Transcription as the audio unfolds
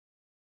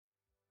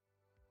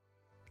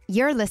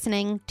You're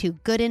listening to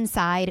Good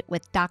Inside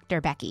with Dr.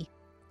 Becky.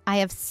 I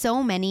have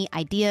so many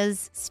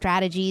ideas,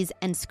 strategies,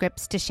 and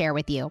scripts to share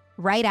with you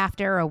right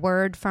after a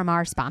word from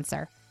our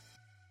sponsor.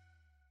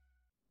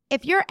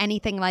 If you're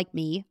anything like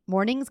me,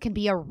 mornings can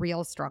be a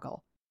real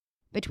struggle.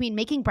 Between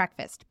making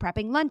breakfast,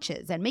 prepping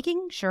lunches, and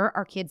making sure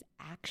our kids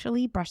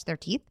actually brush their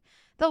teeth,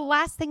 the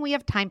last thing we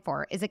have time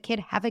for is a kid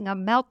having a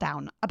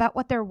meltdown about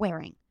what they're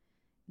wearing.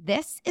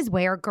 This is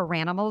where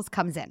Garanimals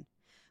comes in.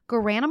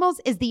 Garanimals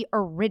is the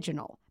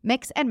original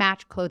mix and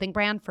match clothing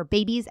brand for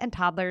babies and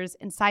toddlers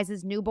in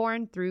sizes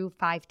newborn through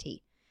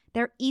 5T.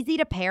 They're easy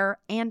to pair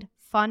and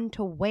fun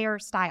to wear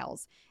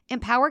styles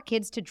empower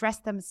kids to dress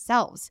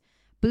themselves,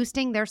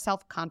 boosting their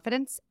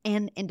self-confidence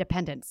and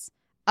independence.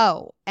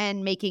 Oh,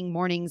 and making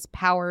mornings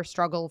power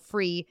struggle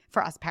free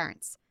for us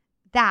parents.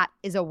 That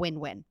is a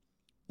win-win.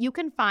 You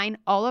can find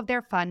all of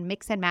their fun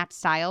mix and match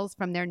styles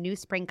from their new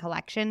spring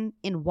collection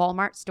in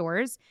Walmart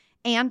stores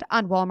and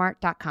on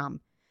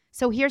walmart.com.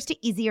 So here's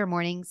to easier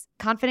mornings,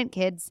 confident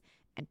kids,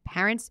 and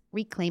parents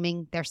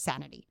reclaiming their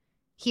sanity.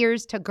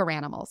 Here's to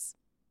Garanimals.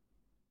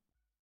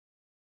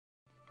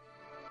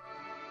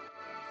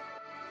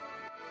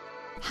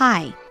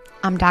 Hi,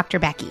 I'm Dr.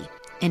 Becky,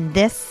 and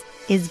this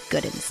is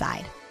Good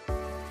Inside.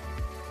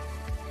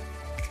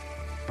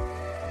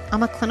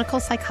 I'm a clinical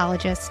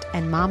psychologist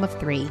and mom of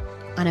 3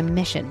 on a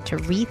mission to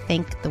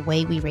rethink the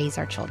way we raise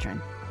our children.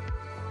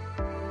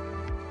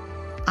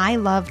 I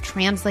love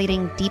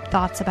translating deep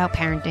thoughts about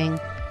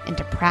parenting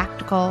into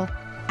practical,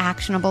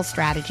 actionable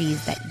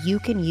strategies that you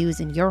can use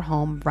in your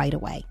home right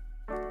away.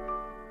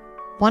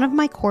 One of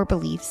my core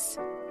beliefs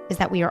is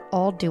that we are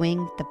all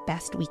doing the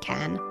best we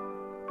can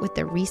with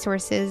the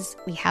resources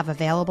we have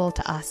available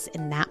to us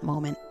in that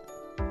moment.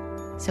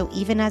 So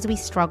even as we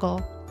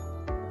struggle,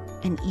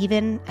 and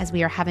even as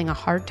we are having a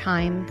hard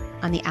time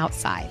on the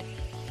outside,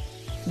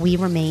 we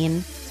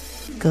remain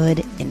good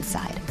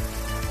inside.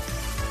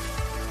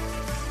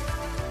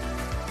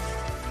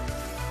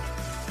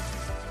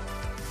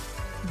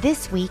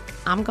 This week,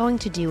 I'm going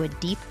to do a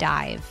deep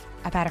dive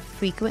about a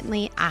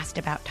frequently asked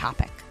about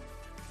topic.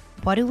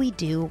 What do we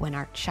do when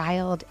our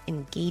child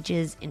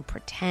engages in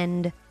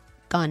pretend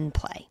gun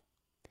play?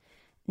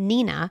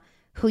 Nina,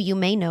 who you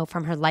may know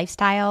from her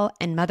lifestyle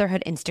and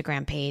motherhood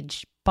Instagram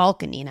page,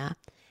 Balkanina,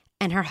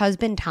 and her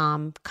husband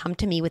Tom come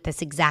to me with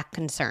this exact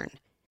concern.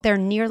 Their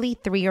nearly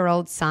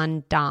 3-year-old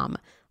son, Dom,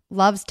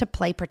 loves to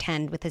play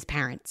pretend with his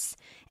parents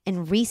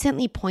and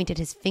recently pointed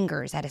his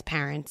fingers at his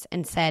parents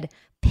and said,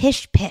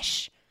 "Pish,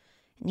 pish."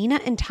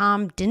 Nina and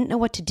Tom didn't know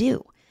what to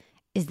do.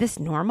 Is this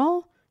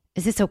normal?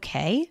 Is this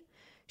okay?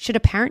 Should a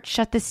parent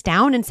shut this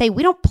down and say,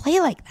 "We don't play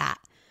like that"?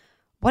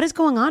 What is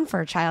going on for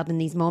a child in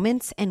these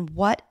moments, and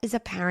what is a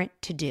parent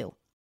to do?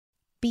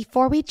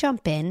 Before we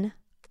jump in,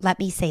 let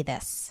me say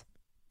this.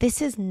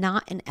 This is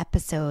not an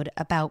episode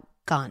about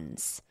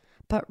guns,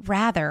 but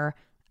rather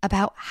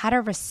about how to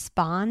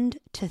respond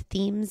to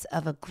themes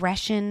of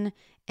aggression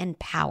and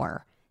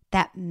power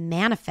that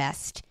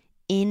manifest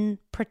in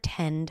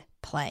pretend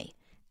play.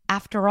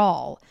 After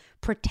all,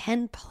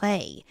 pretend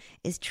play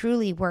is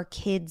truly where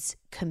kids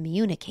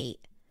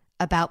communicate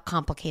about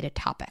complicated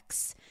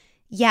topics.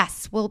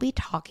 Yes, we'll be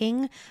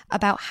talking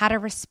about how to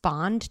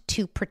respond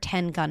to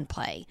pretend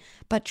gunplay,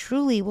 but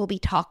truly we'll be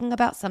talking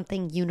about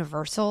something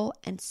universal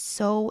and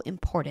so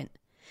important.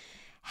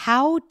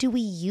 How do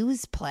we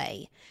use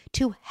play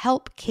to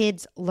help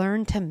kids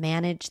learn to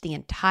manage the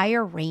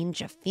entire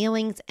range of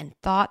feelings and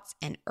thoughts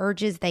and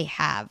urges they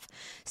have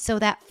so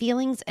that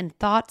feelings and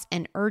thoughts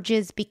and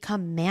urges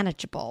become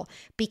manageable,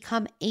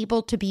 become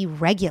able to be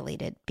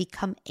regulated,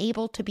 become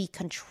able to be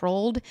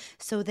controlled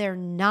so they're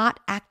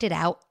not acted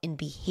out in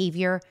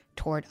behavior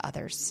toward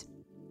others?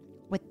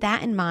 With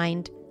that in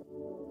mind,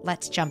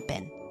 let's jump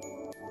in.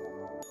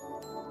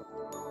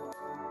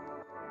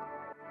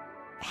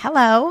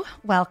 Hello,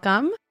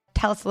 welcome.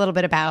 Tell us a little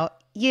bit about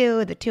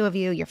you, the two of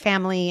you, your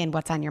family, and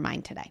what's on your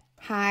mind today.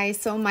 Hi,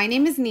 so my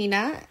name is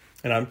Nina.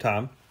 And I'm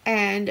Tom.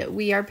 And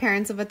we are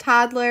parents of a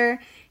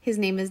toddler. His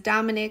name is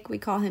Dominic. We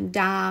call him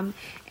Dom.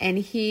 And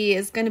he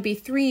is going to be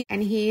 3.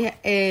 And he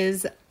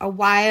is a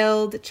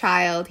wild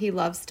child. He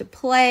loves to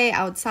play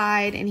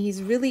outside. And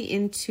he's really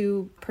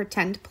into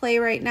pretend play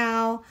right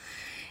now.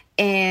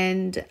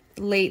 And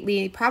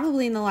lately,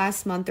 probably in the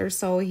last month or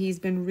so, he's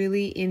been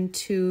really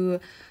into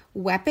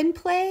weapon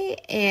play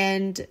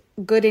and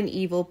good and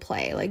evil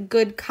play, like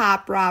good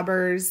cop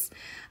robbers.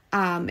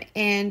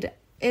 And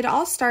it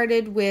all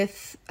started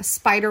with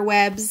spider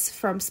webs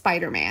from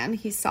Spider-Man.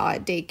 He saw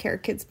at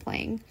daycare kids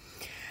playing.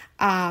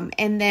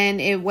 And then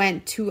it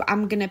went to,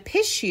 "I'm going to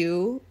pish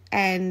you."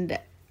 And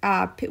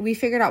we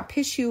figured out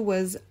pish you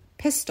was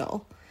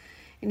pistol.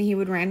 And he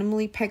would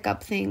randomly pick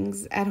up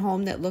things at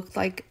home that looked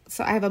like,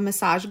 so I have a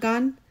massage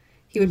gun.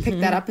 He would pick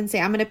that up and say,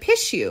 "I'm going to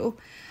pish you."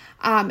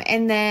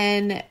 And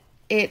then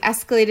it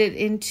escalated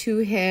into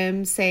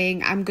him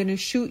saying, "I'm going to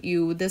shoot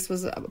you." This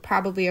was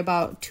probably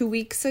about 2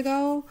 weeks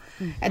ago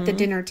at the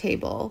dinner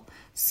table.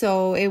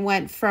 So it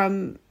went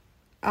from,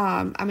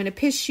 "I'm going to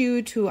piss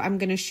you" to "I'm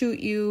going to shoot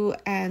you."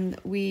 And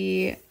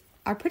we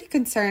are pretty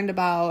concerned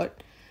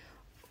about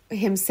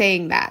him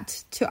saying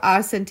that to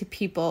us and to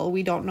people.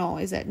 We don't know.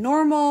 Is it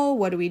normal?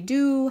 What do we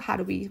do? How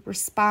do we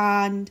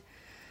respond?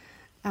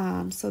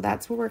 So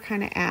that's where we're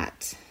kind of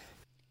at.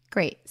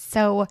 Great.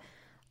 So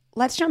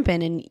let's jump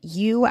in. And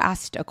you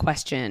asked a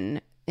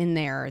question in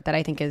there that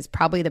I think is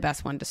probably the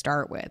best one to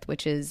start with,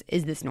 which is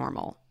this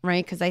normal,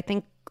 right? Because I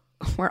think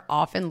we're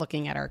often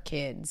looking at our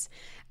kids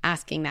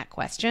asking that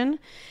question.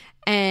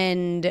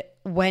 And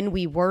when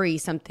we worry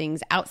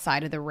something's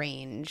outside of the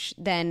range,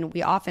 then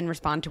we often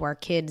respond to our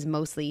kids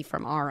mostly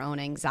from our own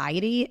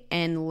anxiety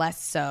and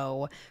less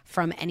so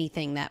from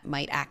anything that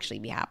might actually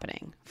be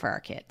happening for our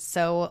kids.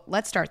 So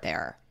let's start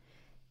there.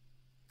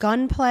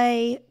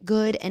 Gunplay,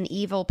 good and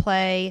evil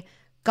play.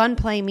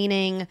 Gunplay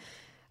meaning,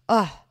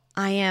 I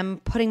am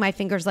putting my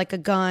fingers like a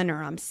gun,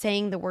 or I'm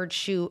saying the word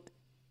shoot.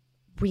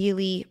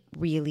 Really,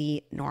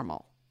 really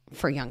normal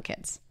for young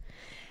kids.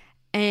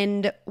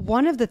 And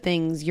one of the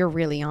things you're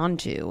really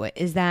onto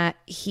is that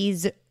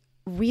he's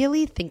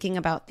really thinking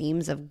about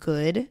themes of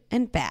good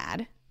and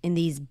bad in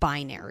these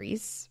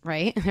binaries,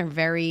 right? They're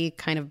very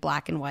kind of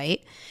black and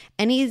white.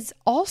 And he's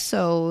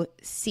also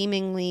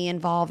seemingly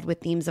involved with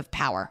themes of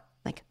power,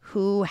 like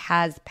who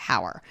has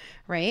power,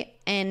 right?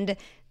 And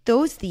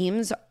those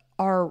themes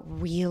are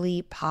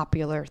really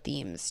popular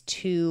themes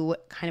to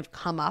kind of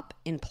come up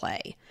in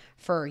play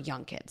for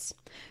young kids.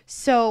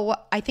 So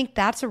I think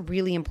that's a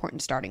really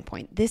important starting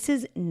point. This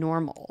is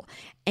normal.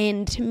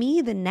 And to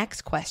me, the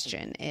next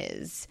question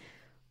is,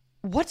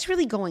 what's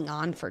really going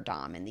on for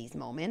Dom in these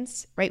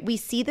moments, right? We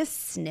see this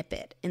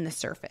snippet in the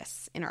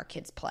surface in our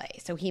kids' play.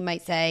 So he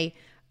might say,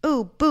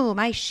 ooh, boom,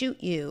 I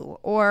shoot you.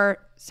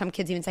 Or some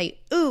kids even say,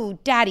 ooh,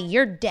 daddy,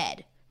 you're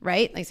dead,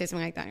 right? They say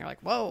something like that. And you're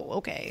like, whoa,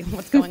 okay,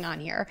 what's going on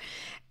here?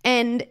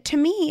 And to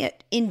me,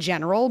 in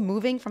general,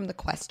 moving from the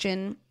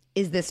question,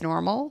 is this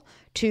normal,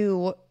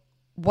 to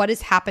what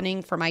is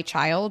happening for my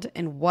child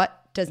and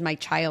what does my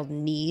child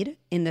need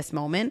in this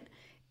moment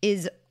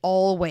is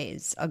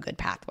always a good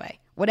pathway.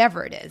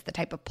 Whatever it is, the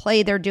type of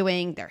play they're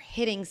doing, they're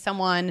hitting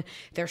someone,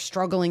 they're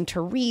struggling to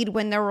read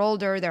when they're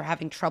older, they're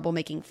having trouble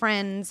making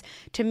friends.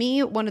 To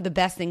me, one of the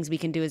best things we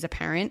can do as a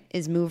parent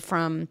is move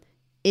from,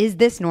 is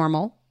this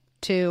normal,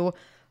 to,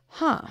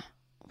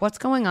 what's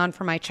going on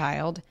for my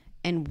child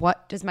and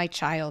what does my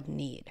child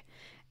need?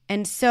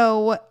 And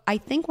so I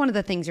think one of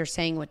the things you're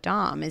saying with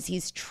Dom is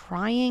he's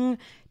trying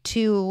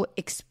to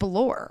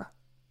explore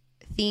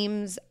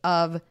themes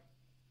of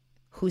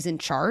who's in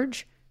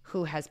charge,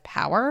 who has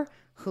power,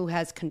 who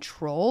has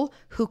control,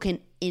 who can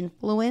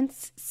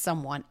influence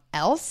someone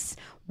else,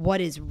 what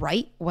is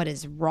right, what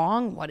is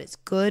wrong, what is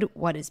good,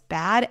 what is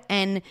bad.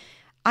 And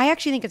I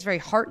actually think it's very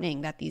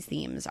heartening that these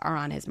themes are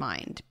on his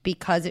mind,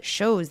 because it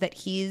shows that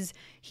he's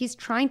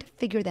trying to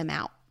figure them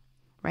out,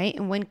 right?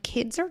 And when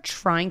kids are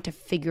trying to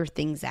figure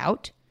things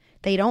out,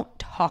 they don't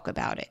talk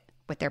about it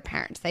with their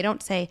parents. They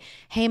don't say,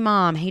 hey,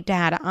 mom, hey,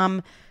 dad,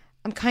 I'm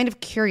kind of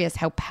curious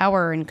how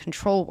power and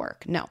control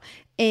work. No,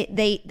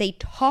 they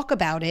talk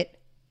about it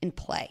in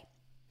play.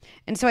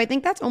 And so I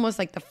think that's almost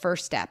like the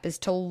first step, is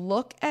to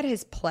look at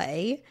his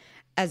play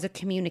as a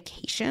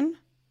communication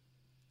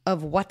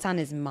of what's on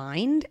his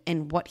mind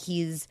and what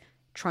he's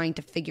trying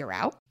to figure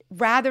out,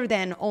 rather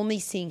than only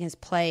seeing his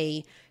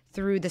play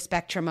through the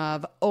spectrum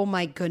of, oh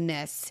my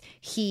goodness,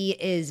 he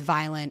is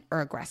violent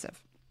or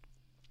aggressive.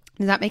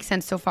 Does that make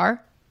sense so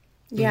far?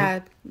 Yeah,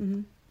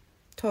 mm-hmm.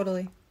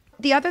 Totally.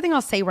 The other thing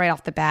I'll say right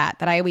off the bat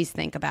that I always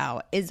think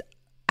about is,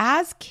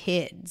 as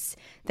kids,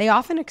 they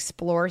often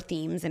explore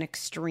themes in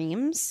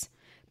extremes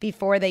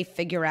before they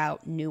figure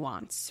out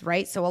nuance,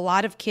 right? So a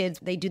lot of kids,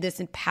 they do this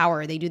in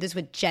power. They do this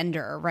with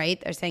gender, right?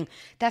 They're saying,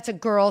 that's a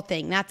girl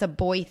thing, that's a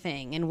boy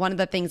thing. And one of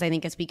the things I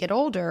think as we get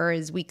older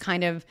is we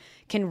kind of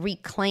can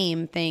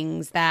reclaim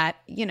things that,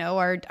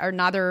 are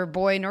neither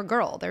boy nor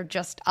girl. They're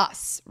just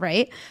us,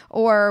 right?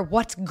 Or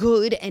what's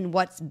good and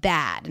what's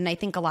bad. And I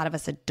think a lot of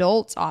us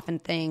adults often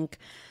think,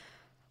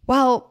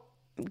 well,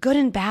 good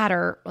and bad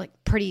are like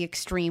pretty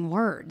extreme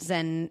words,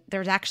 and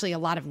there's actually a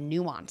lot of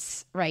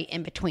nuance right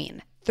in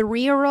between.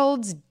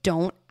 3-year-olds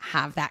don't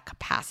have that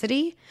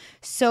capacity,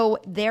 so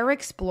they're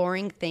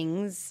exploring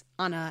things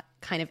on a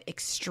kind of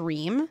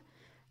extreme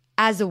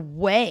as a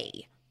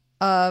way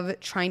of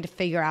trying to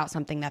figure out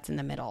something that's in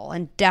the middle.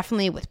 And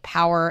definitely with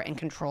power and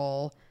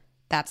control,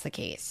 that's the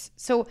case.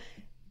 So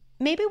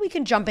maybe we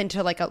can jump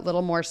into like a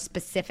little more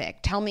specific.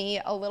 Tell me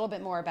a little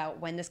bit more about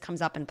when this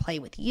comes up in play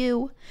with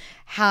you,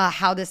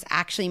 how this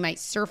actually might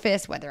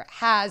surface, whether it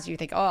has. You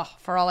think, oh,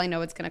 for all I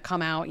know, it's going to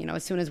come out,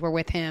 as soon as we're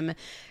with him,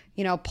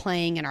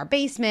 playing in our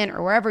basement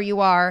or wherever you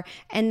are.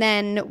 And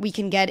then we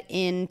can get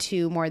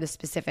into more of the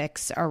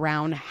specifics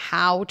around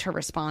how to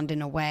respond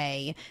in a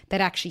way that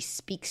actually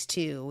speaks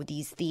to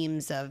these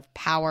themes of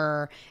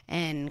power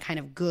and kind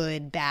of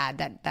good, bad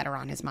that are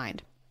on his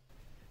mind.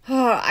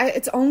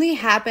 It's only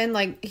happened,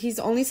 like, he's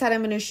only said,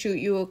 I'm going to shoot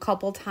you a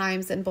couple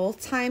times, and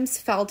both times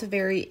felt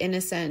very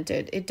innocent.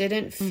 It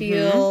didn't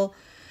feel,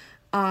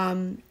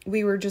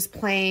 we were just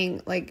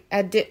playing, like,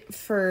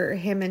 for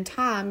him and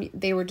Tom,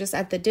 they were just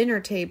at the dinner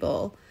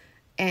table,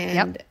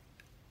 and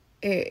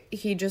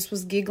he just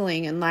was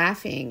giggling and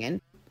laughing.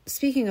 And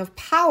speaking of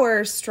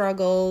power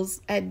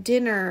struggles, at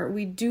dinner,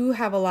 we do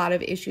have a lot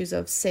of issues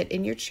of sit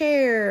in your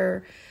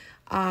chair,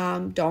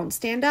 don't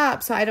stand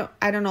up. So I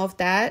don't know if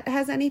that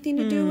has anything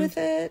to do with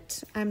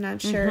it. I'm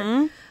not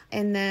sure.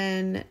 And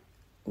then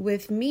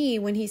with me,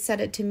 when he said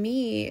it to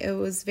me, it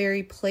was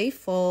very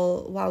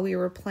playful while we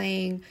were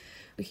playing.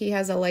 He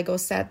has a Lego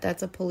set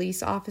that's a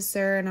police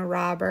officer and a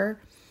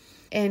robber,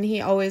 and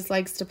he always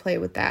likes to play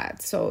with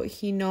that. So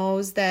he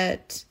knows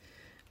that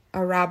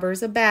a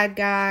robber's a bad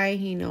guy.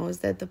 He knows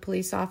that the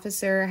police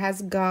officer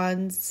has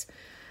guns.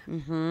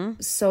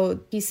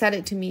 So he said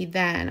it to me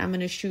then, I'm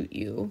going to shoot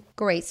you.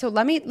 Great. So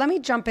let me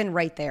jump in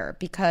right there,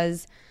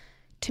 because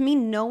to me,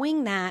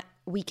 knowing that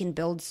we can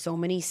build so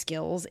many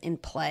skills in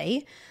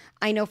play,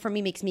 I know for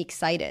me makes me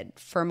excited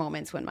for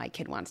moments when my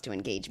kid wants to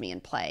engage me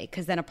in play,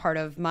 because then a part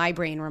of my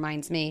brain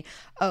reminds me,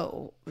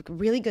 oh,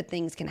 really good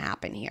things can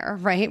happen here,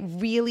 right?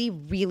 Really,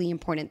 really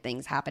important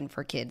things happen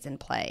for kids in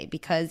play,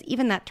 because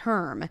even that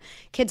term,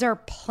 kids are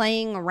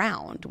playing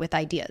around with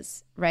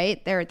ideas,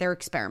 right? They're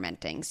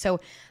experimenting. So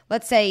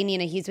let's say,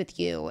 Nina, he's with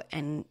you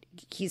and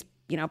he's,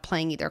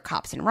 playing either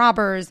cops and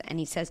robbers, and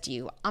he says to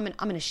you, I'm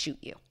going to shoot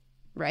you,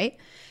 right?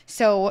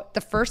 So the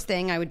first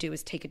thing I would do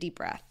is take a deep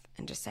breath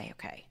and just say,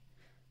 okay,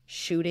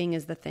 shooting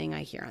is the thing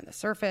I hear on the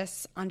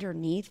surface.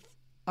 Underneath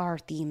are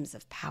themes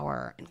of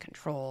power and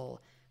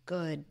control,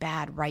 good,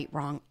 bad, right,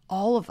 wrong.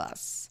 All of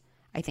us,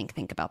 I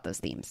think about those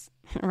themes,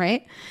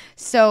 right?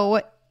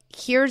 So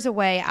here's a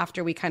way,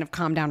 after we kind of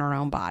calm down our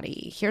own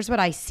body, here's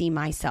what I see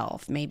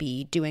myself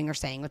maybe doing or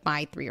saying with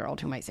my 3-year-old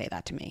who might say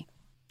that to me.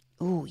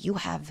 Ooh, you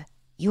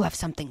have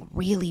something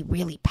really,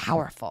 really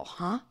powerful,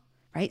 huh?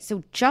 Right?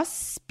 So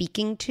just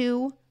speaking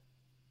to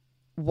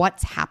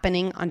what's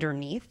happening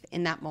underneath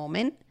in that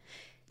moment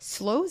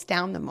slows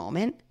down the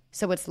moment,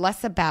 so it's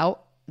less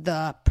about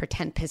the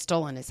pretend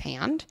pistol in his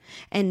hand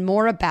and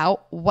more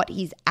about what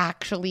he's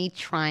actually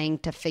trying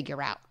to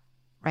figure out,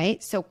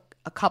 right? So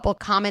a couple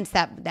comments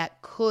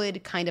that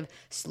could kind of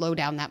slow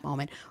down that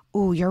moment.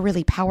 Ooh, you're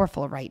really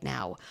powerful right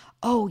now.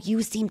 Oh,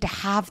 you seem to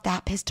have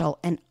that pistol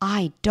and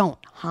I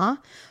don't, huh?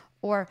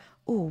 Or,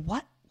 ooh,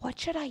 what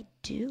should I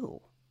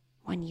do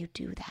when you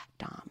do that,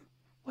 Dom?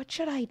 What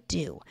should I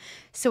do?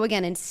 So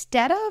again,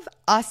 instead of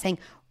us saying,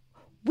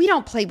 we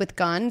don't play with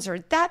guns, or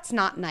that's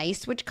not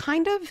nice, which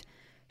kind of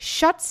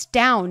shuts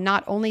down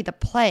not only the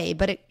play,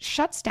 but it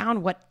shuts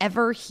down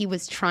whatever he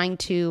was trying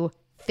to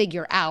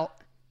figure out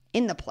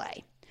in the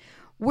play.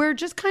 We're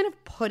just kind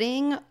of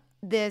putting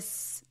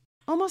this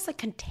almost like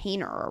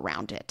container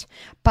around it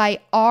by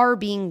our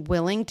being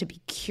willing to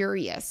be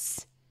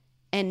curious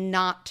and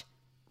not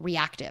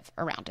reactive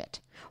around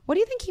it. What do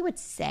you think he would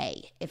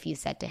say if you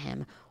said to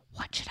him,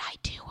 what should I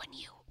do when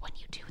you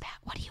do that?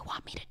 What do you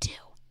want me to do?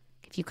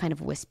 If you kind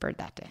of whispered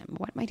that to him,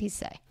 what might he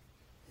say?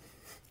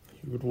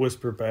 He would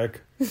whisper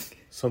back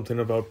something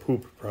about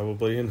poop,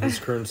 probably, in his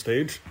current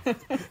stage.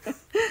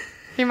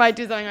 He might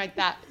do something like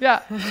that.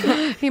 Yeah.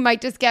 He might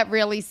just get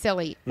really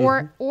silly.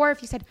 Or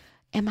if you said,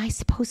 am I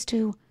supposed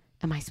to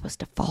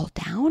fall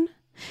down?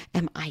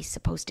 Am I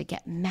supposed to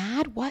get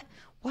mad? What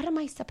am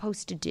I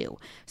supposed to do?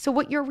 So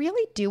what you're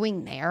really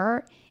doing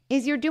there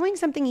is you're doing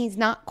something he's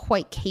not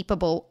quite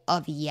capable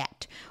of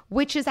yet,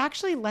 which is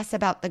actually less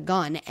about the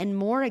gun and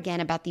more, again,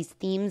 about these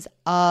themes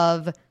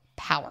of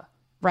power,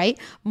 right?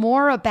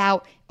 More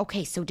about,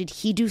 okay, so did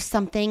he do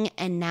something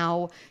and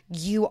now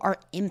you are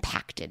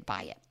impacted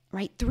by it,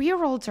 right?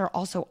 3-year-olds are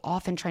also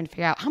often trying to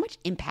figure out, how much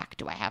impact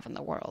do I have in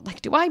the world?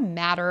 Like, do I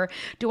matter?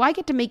 Do I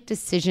get to make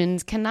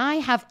decisions? Can I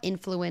have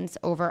influence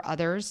over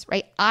others,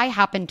 right? I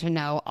happen to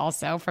know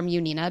also from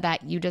you, Nina,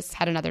 that you just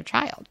had another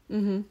child.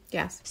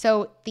 Yes.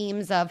 So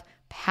themes of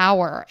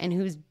power and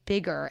who's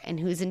bigger and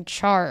who's in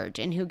charge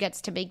and who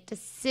gets to make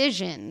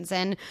decisions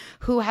and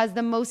who has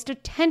the most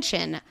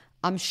attention,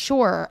 I'm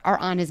sure, are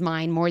on his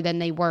mind more than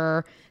they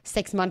were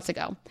 6 months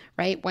ago,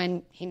 right?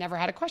 When he never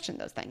had to question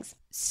those things.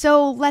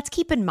 So let's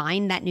keep in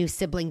mind that new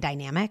sibling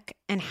dynamic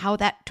and how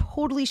that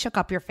totally shook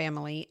up your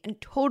family and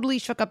totally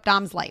shook up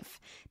Dom's life.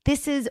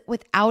 This is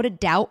without a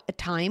doubt a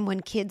time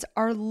when kids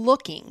are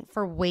looking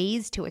for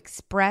ways to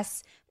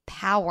express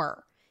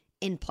power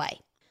in play.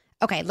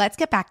 Okay, let's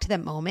get back to the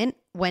moment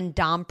when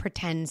Dom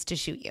pretends to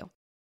shoot you.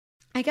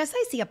 I guess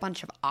I see a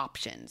bunch of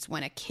options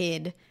when a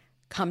kid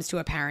comes to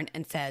a parent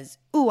and says,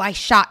 ooh, I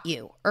shot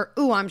you, or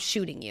ooh, I'm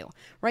shooting you,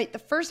 right? The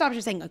first option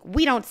is saying, like,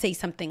 we don't say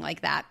something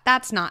like that.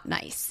 That's not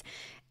nice.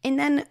 And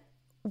then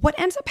what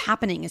ends up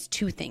happening is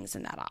 2 things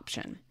in that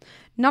option.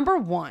 Number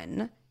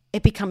 1,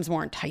 it becomes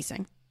more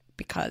enticing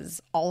because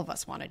all of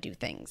us want to do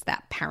things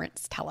that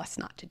parents tell us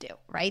not to do,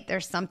 right?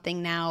 There's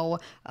something now,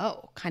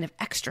 kind of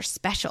extra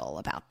special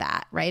about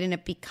that, right? And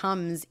it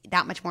becomes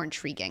that much more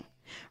intriguing,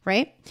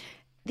 right?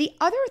 The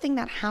other thing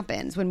that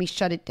happens when we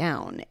shut it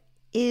down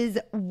is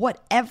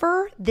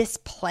whatever this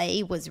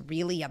play was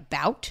really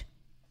about,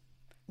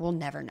 we'll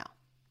never know,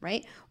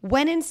 right?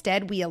 When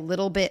instead we a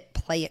little bit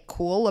play it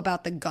cool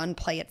about the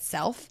gunplay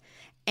itself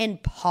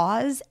and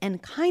pause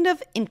and kind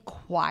of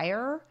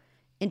inquire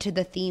into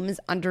the themes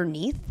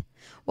underneath,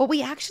 What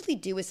we actually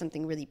do is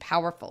something really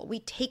powerful. We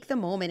take the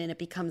moment and it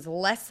becomes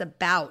less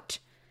about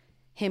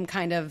him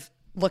kind of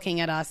looking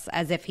at us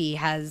as if he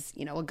has,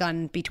 a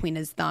gun between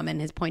his thumb and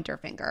his pointer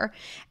finger.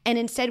 And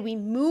instead we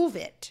move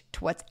it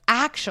to what's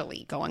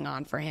actually going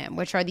on for him,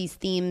 which are these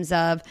themes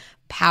of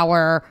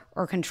power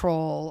or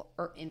control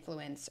or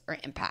influence or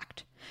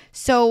impact.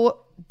 So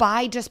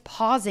by just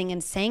pausing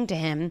and saying to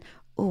him,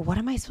 oh, what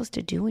am I supposed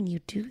to do when you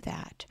do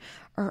that?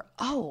 Or,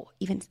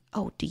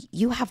 do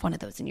you have one of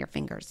those in your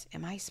fingers?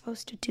 Am I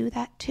supposed to do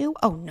that too?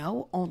 Oh,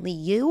 no, only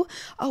you?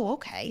 Oh,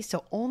 okay,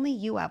 so only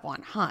you have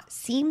one, huh?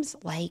 Seems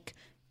like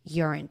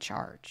you're in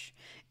charge.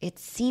 It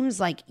seems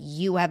like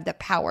you have the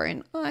power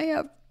and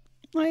I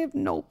have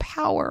no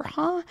power,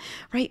 huh?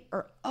 Right?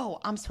 Or, oh,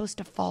 I'm supposed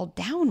to fall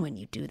down when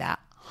you do that,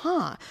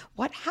 huh?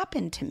 What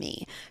happened to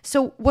me?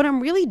 So what I'm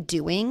really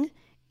doing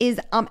is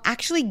I'm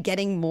actually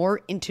getting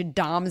more into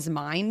Dom's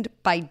mind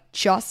by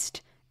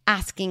just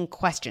asking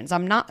questions.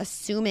 I'm not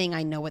assuming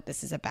I know what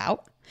this is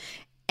about.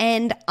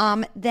 And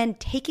then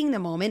taking the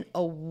moment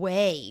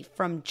away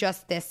from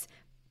just this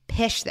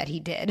pish that he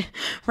did,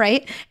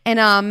 right?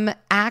 And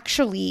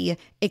actually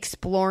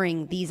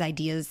exploring these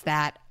ideas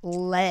that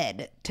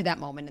led to that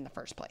moment in the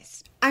first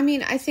place. I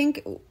mean, I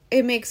think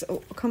it makes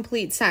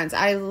complete sense.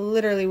 I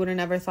literally would have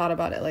never thought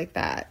about it like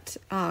that.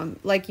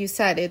 Like you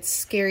said, it's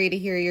scary to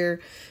hear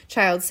your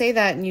child say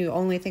that and you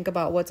only think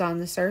about what's on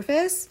the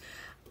surface.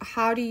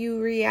 How do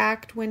you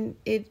react when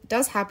it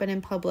does happen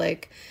in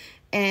public?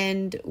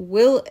 And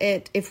will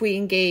it, if we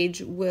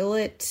engage, will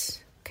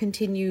it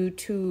continue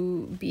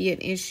to be an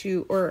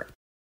issue or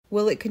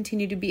will it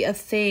continue to be a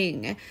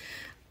thing?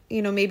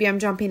 Maybe I'm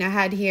jumping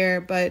ahead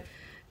here, but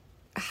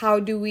how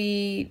do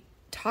we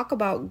talk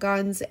about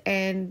guns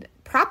and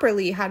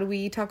properly? How do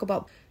we talk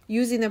about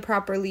using them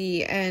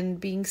properly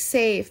and being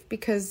safe?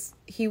 Because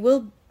he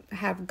will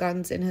have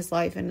guns in his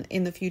life and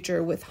in the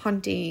future with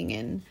hunting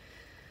and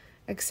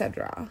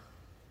etc.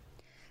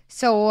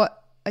 So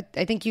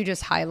I think you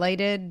just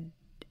highlighted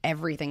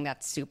everything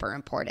that's super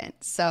important.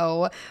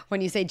 So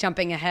when you say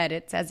jumping ahead,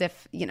 it's as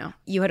if,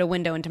 you had a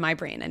window into my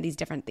brain and these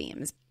different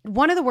themes.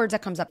 One of the words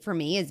that comes up for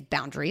me is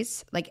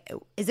boundaries. Like,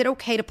 is it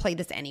okay to play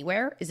this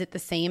anywhere? Is it the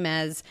same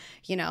as,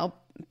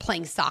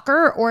 playing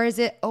soccer? Or is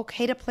it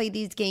okay to play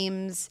these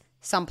games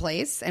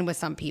someplace and with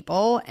some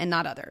people and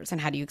not others?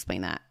 And how do you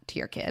explain that to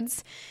your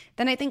kids?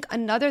 Then I think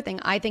another thing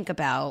I think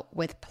about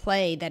with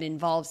play that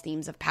involves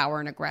themes of power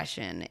and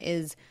aggression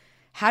is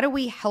how do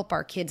we help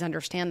our kids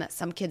understand that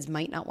some kids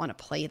might not want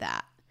to play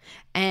that?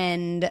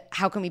 And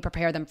how can we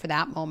prepare them for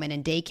that moment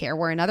in daycare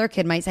where another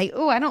kid might say,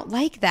 oh, I don't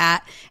like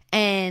that.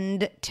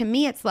 And to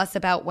me, it's less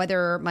about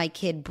whether my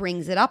kid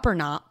brings it up or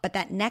not, but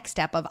that next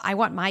step of I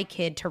want my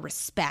kid to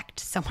respect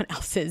someone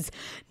else's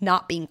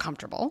not being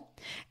comfortable.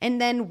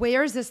 And then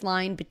where's this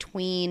line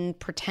between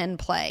pretend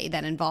play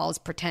that involves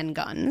pretend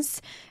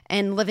guns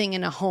and living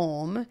in a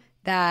home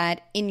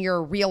that in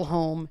your real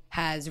home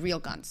has real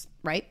guns,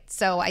 right?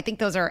 So I think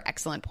those are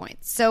excellent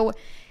points. So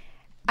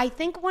I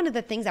think one of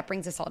the things that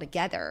brings us all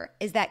together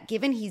is that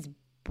given he's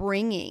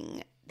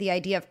bringing the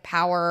idea of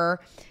power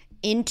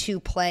into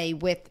play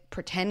with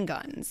pretend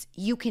guns,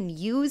 you can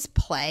use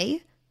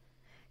play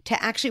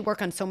to actually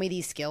work on so many of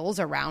these skills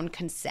around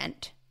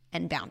consent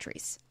and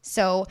boundaries.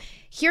 So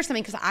here's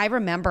something, because I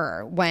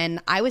remember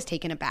when I was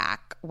taken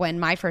aback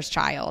when my first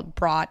child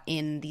brought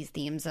in these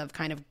themes of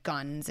kind of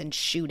guns and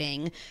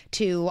shooting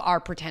to our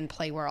pretend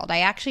play world.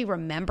 I actually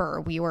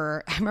remember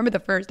I remember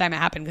the first time it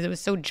happened because it was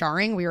so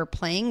jarring. We were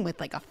playing with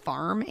like a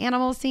farm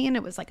animal scene.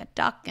 It was like a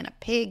duck and a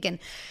pig, and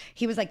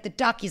he was like the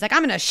duck. He's like, I'm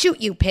going to shoot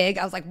you, pig.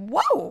 I was like,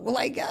 whoa,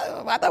 like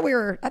I thought we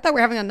were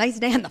having a nice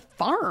day on the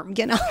farm,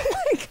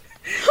 like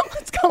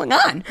what's going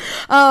on?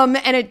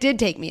 And it did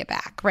take me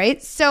aback,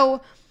 right?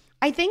 So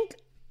I think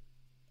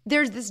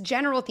there's this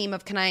general theme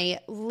of, can I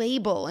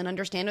label and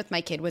understand with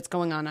my kid what's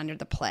going on under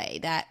the play?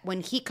 That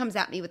when he comes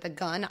at me with a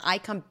gun, I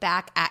come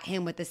back at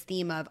him with this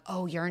theme of,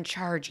 oh, you're in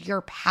charge,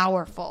 you're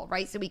powerful,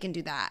 right? So we can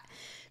do that.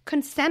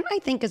 Consent, I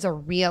think, is a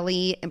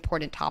really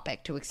important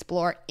topic to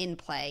explore in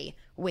play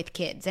with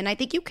kids. And I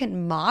think you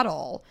can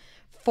model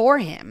for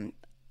him.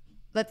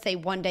 Let's say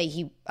one day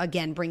he,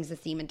 again, brings the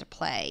theme into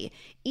play.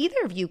 Either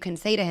of you can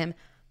say to him,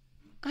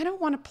 I don't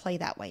want to play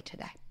that way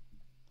today,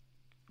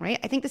 right?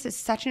 I think this is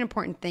such an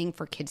important thing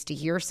for kids to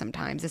hear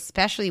sometimes,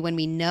 especially when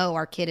we know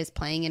our kid is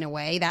playing in a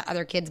way that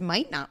other kids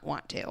might not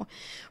want to,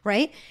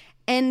 right?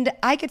 And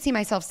I could see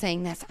myself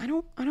saying this, I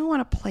don't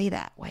want to play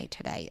that way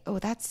today. Oh,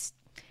 that's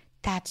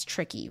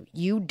tricky.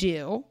 You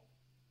do,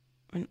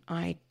 and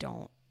I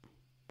don't.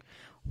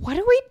 What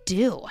do we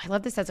do? I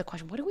love this as a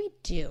question. What do we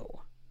do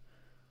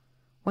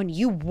when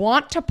you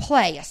want to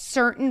play a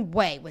certain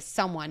way with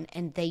someone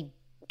and they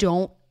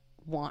don't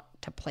want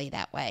to play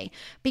that way?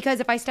 Because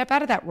if I step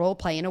out of that role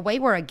play in a way,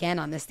 we're again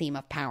on this theme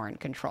of power and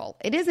control.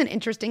 It is an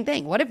interesting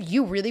thing. What if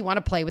you really want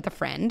to play with a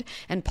friend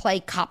and play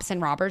cops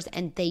and robbers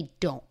and they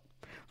don't,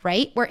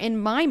 right? Where in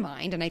my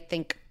mind, and I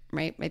think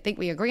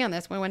we agree on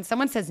this, when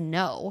someone says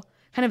no,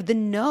 kind of the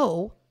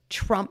no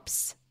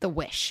trumps the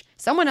wish.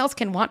 Someone else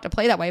can want to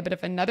play that way, but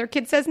if another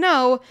kid says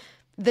no,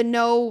 the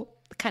no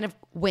kind of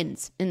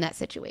wins in that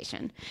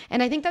situation.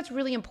 And I think that's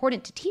really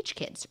important to teach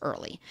kids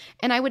early.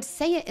 And I would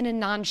say it in a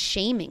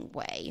non-shaming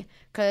way,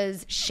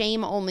 because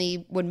shame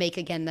only would make,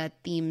 again, the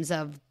themes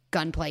of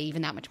gunplay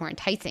even that much more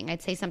enticing.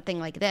 I'd say something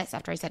like this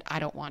after I said, I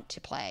don't want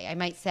to play. I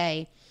might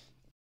say,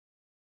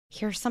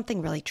 here's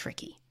something really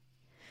tricky.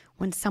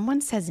 When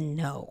someone says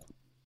no,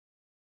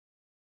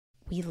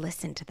 we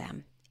listen to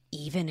them,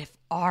 even if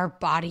our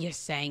body is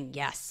saying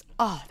yes.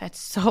 Oh, that's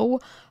so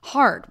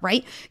hard,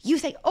 right? You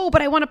say, oh,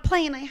 but I want to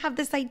play and I have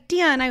this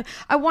idea and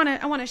I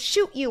want to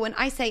shoot you. And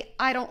I say,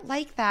 I don't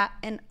like that.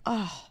 And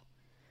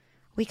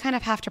we kind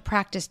of have to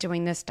practice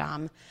doing this,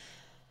 Dom.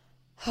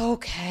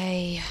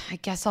 Okay, I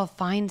guess I'll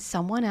find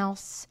someone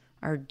else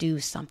or do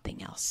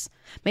something else.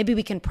 Maybe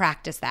we can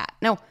practice that.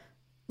 Now,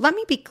 let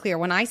me be clear.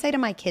 When I say to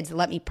my kids,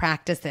 let me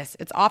practice this,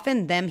 it's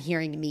often them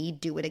hearing me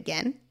do it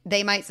again.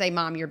 They might say,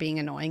 Mom, you're being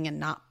annoying and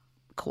not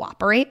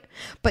cooperate,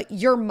 but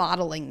you're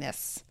modeling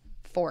this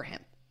for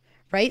him,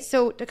 right?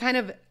 So to kind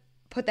of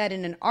put that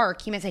in an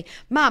arc, he might say,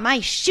 Mom,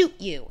 I shoot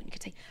you. And you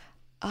could say,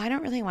 oh, I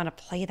don't really want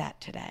to play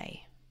that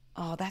today.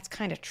 Oh, that's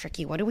kind of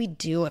tricky. What do we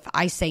do if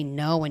I say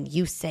no and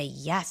you say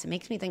yes? It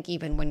makes me think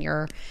even when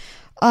you're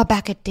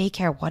back at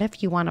daycare, what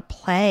if you want to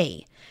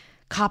play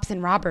cops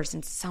and robbers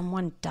and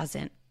someone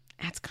doesn't?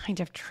 That's kind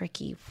of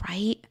tricky,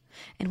 right?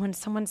 And when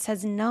someone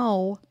says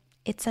no,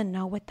 it's a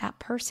no with that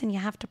person. You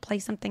have to play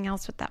something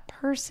else with that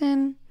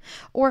person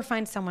or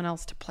find someone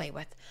else to play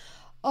with.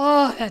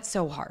 Oh, that's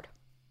so hard,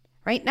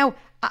 right? Now,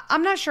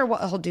 I'm not sure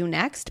what he'll do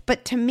next,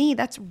 but to me,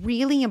 that's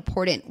really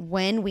important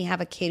when we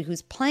have a kid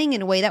who's playing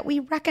in a way that we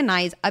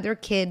recognize other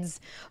kids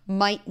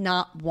might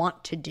not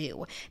want to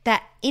do,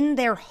 that in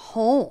their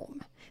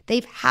home,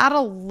 they've had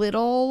a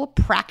little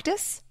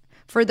practice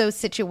for those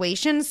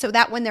situations so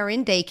that when they're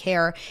in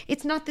daycare,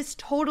 it's not this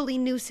totally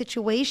new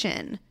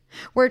situation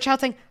where a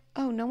child's saying,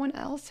 oh, no one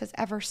else has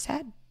ever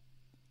said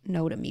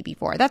no to me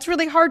before. That's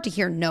really hard to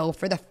hear no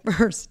for the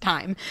first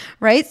time,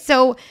 right?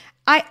 So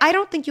I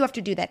don't think you have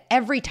to do that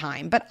every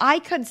time, but I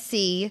could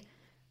see,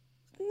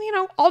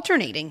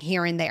 alternating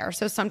here and there.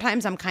 So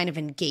sometimes I'm kind of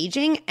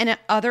engaging, and at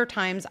other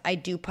times I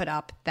do put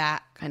up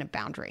that kind of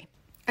boundary.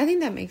 I think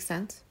that makes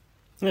sense.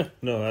 Yeah,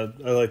 no,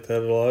 I like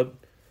that a lot.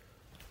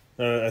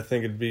 I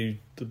think it'd be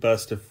the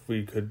best if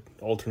we could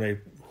alternate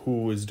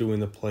who is doing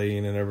the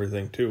playing and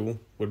everything too.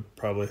 Would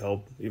probably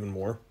help even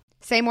more.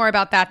 Say more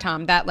about that,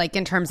 Tom. That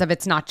in terms of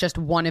it's not just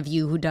one of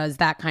you who does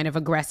that kind of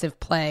aggressive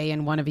play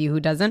and one of you who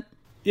doesn't?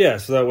 Yeah,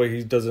 so that way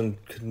he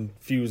doesn't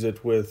confuse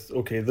it with,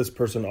 okay, this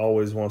person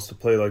always wants to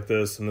play like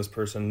this and this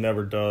person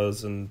never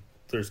does. And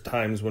there's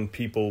times when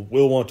people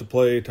will want to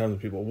play, times when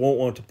people won't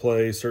want to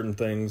play certain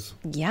things.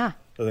 Yeah.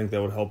 I think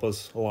that would help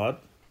us a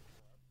lot.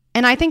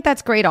 And I think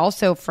that's great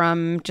also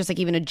from just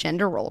even a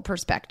gender role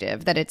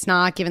perspective, that it's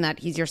not, given that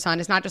he's your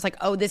son, it's not just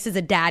oh, this is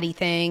a daddy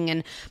thing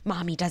and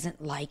mommy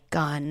doesn't like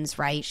guns,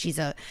 right? She's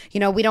I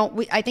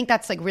think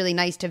that's really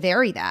nice to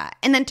vary that.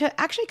 And then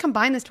to actually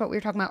combine this to what we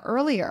were talking about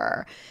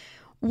earlier,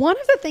 one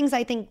of the things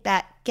I think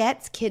that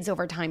gets kids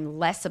over time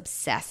less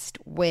obsessed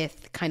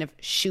with kind of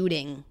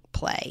shooting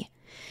play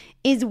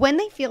is when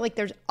they feel like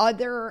there's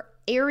other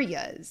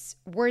areas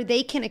where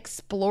they can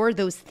explore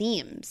those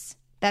themes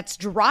that's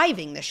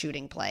driving the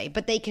shooting play,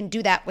 but they can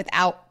do that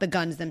without the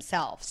guns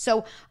themselves.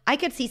 So I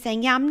could see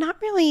saying, yeah, I'm not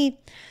really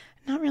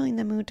in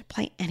the mood to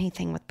play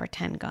anything with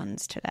pretend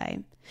guns today.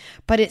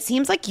 But it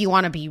seems like you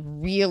want to be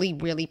really,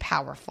 really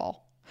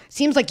powerful.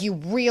 Seems like you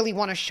really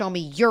want to show me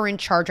you're in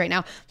charge right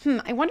now.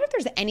 I wonder if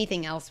there's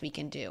anything else we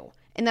can do.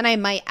 And then I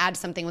might add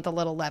something with a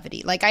little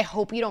levity. I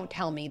hope you don't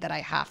tell me that I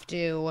have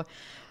to,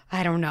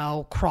 I don't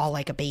know, crawl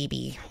like a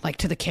baby,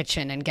 to the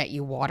kitchen and get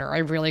you water. I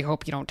really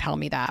hope you don't tell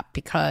me that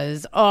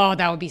because,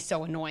 that would be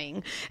so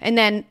annoying. And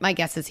then my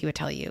guess is he would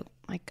tell you,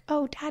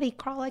 oh, Daddy,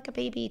 crawl like a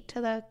baby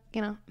to the,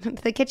 to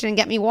the kitchen and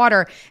get me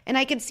water. And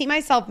I could see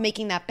myself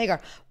making that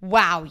bigger.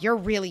 Wow, you're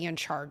really in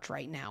charge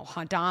right now,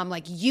 huh, Dom?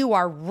 You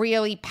are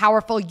really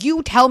powerful.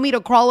 You tell me to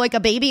crawl like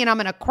a baby and I'm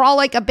going to crawl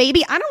like a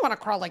baby. I don't want to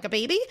crawl like a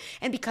baby.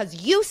 And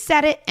because you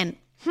said it and,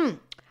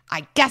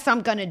 I guess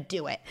I'm going to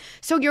do it.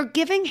 So you're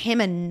giving him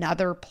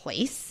another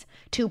place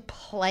to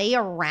play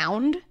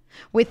around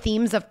with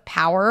themes of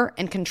power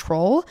and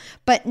control,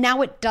 but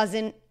now it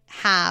doesn't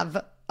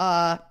have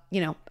a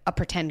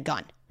pretend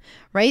gun,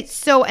 right?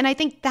 So, and I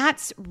think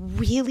that's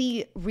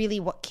really, really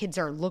what kids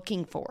are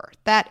looking for.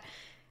 That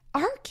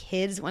our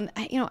kids,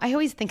 I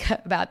always think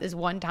about this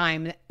one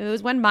time. It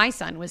was when my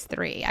son was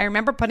 3. I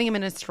remember putting him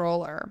in a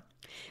stroller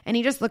and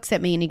he just looks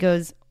at me and he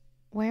goes,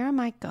 where am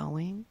I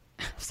going?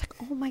 I was like,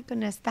 oh my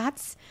goodness,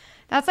 that's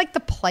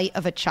the plight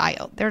of a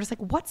child. They're just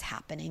what's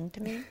happening to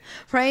me,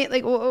 right?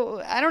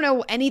 I don't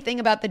know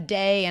anything about the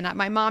day, and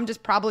my mom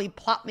just probably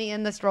plopped me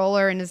in the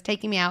stroller and is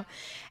taking me out.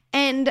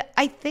 And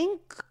I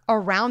think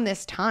around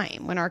this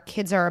time, when our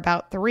kids are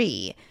about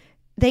 3,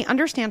 they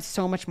understand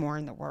so much more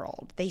in the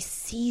world. They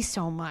see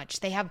so much.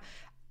 They have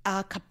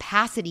a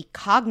capacity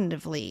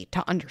cognitively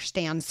to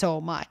understand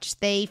so much.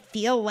 They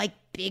feel like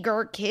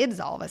bigger kids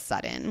all of a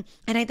sudden.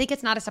 And I think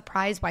it's not a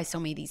surprise why so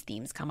many of these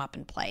themes come up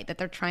in play, that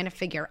they're trying to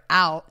figure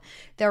out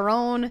their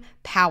own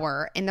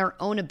power and their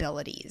own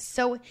abilities.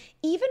 So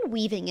even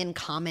weaving in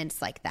comments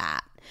like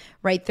that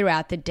right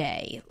throughout the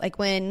day, like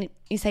when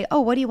you say, oh,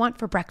 what do you want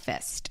for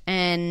breakfast?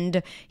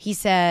 And he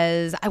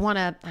says, I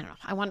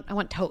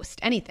want toast,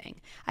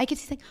 anything. I could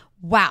say,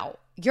 wow,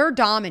 you're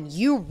Dom and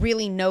you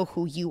really know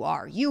who you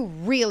are. You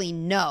really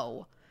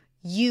know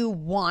you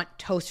want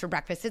toast for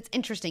breakfast. It's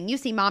interesting. You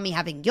see mommy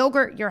having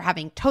yogurt, you're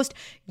having toast.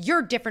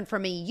 You're different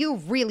from me. You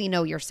really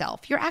know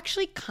yourself. You're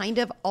actually kind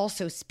of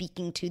also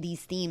speaking to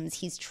these themes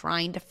he's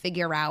trying to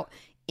figure out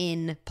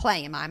in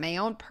play. Am I my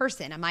own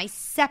person? Am I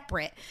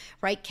separate,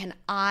 right? Can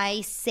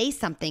I say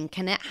something?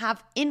 Can it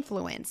have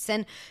influence?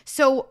 And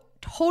so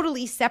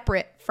totally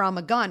separate from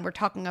a gun, we're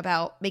talking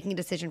about making a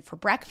decision for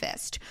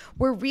breakfast.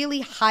 We're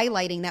really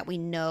highlighting that we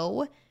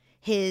know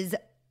his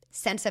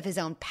sense of his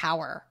own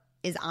power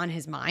is on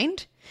his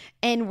mind.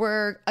 And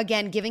we're,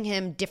 again, giving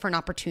him different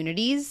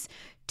opportunities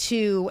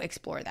to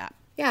explore that.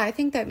 Yeah, I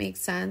think that makes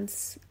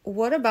sense.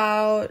 What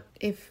about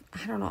if,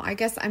 I don't know, I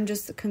guess I'm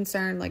just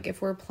concerned, like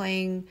if we're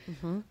playing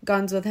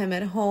guns with him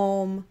at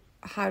home,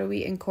 how do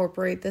we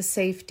incorporate the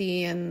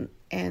safety and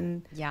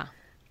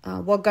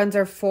what guns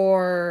are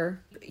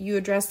for? You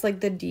address like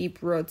the deep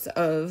roots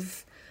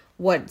of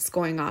what's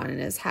going on in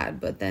his head,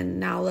 but then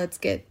now let's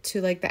get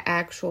to like the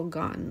actual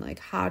gun. Like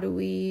how do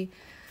we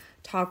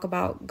talk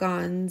about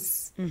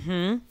guns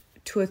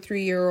to a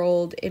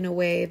 3-year-old in a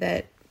way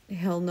that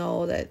he'll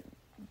know that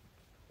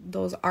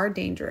those are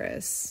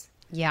dangerous?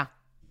 Yeah.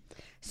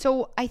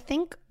 So I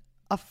think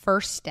a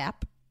first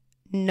step,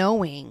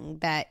 knowing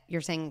that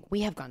you're saying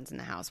we have guns in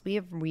the house, we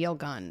have real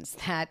guns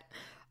that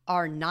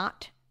are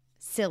not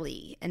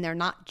silly and they're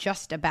not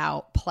just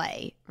about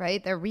play,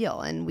 right? They're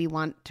real and we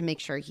want to make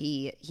sure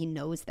he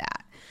knows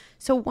that.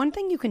 So one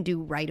thing you can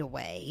do right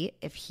away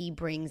if he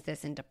brings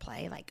this into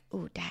play, like,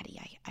 oh, daddy,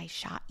 I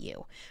shot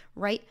you,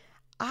 right?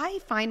 I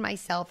find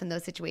myself in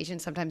those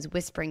situations sometimes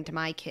whispering to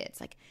my kids,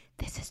 like,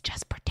 this is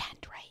just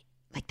pretend, right?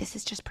 Like, this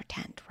is just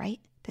pretend, right?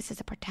 This is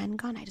a pretend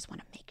gun. I just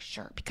want to make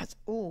sure because,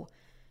 oh,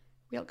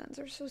 real guns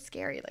are so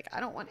scary. Like, I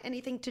don't want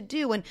anything to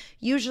do. And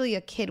usually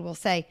a kid will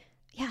say,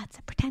 yeah, it's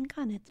a pretend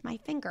gun. It's my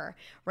finger,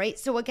 right?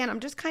 So again, I'm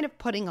just kind of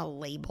putting a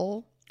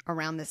label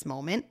around this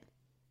moment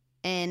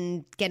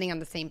and getting on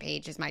the same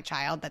page as my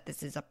child that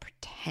this is a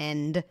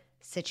pretend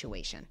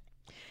situation.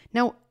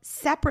 Now,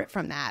 separate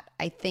from that,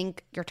 I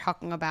think you're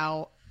talking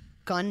about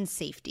gun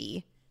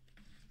safety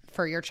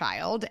for your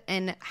child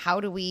and how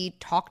do we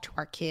talk to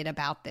our kid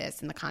about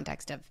this in the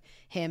context of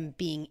him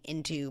being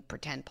into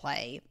pretend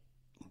play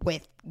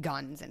with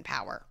guns and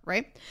power,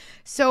 right?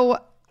 So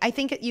I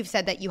think you've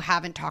said that you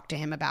haven't talked to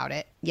him about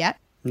it yet.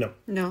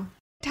 No.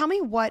 Tell me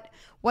what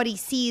he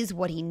sees,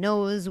 what he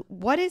knows.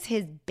 What is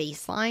his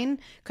baseline?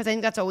 Because I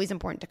think that's always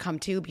important to come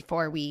to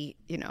before we,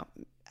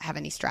 have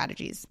any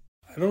strategies.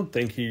 I don't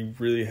think he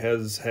really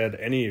has had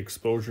any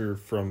exposure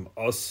from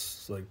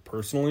us, like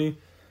personally.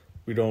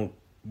 We don't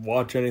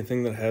watch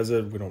anything that has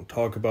it. We don't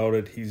talk about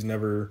it. He's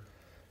never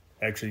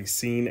actually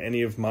seen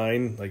any of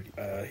mine. Like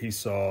he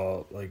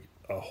saw like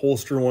a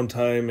holster one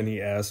time and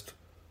he asked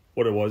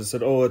what it was. He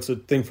said, oh, it's a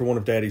thing for one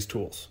of Daddy's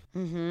tools.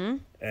 Mm-hmm.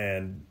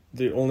 And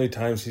the only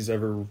times he's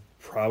ever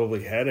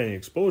probably had any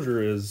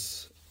exposure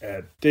is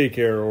at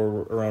daycare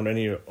or around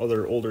any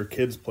other older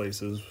kids'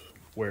 places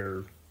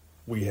where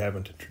we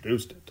haven't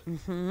introduced it.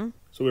 Mm-hmm.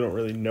 So we don't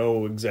really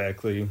know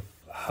exactly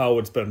how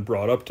it's been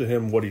brought up to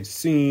him, what he's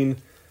seen,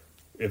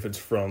 if it's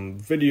from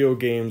video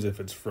games, if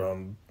it's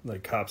from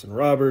like Cops and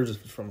Robbers,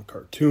 if it's from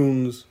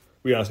cartoons.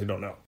 We honestly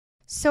don't know.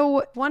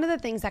 So one of the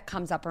things that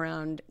comes up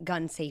around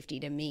gun safety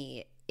to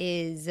me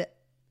is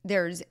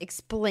there's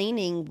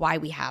explaining why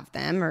we have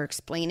them or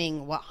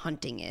explaining what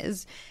hunting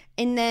is.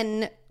 And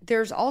then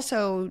there's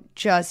also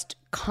just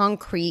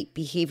concrete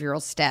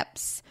behavioral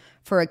steps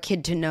for a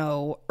kid to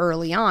know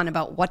early on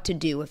about what to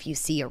do if you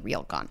see a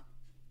real gun,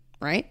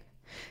 right?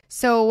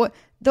 So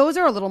those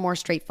are a little more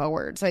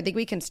straightforward. So I think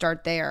we can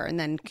start there and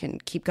then can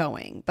keep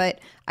going. But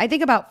I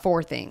think about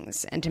 4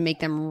 things and to make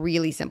them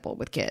really simple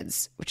with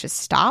kids, which is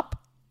stop,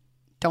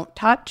 don't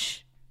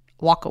touch,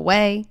 walk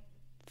away,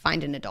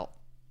 find an adult.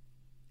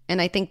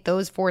 And I think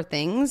those 4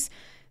 things,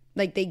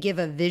 like they give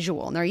a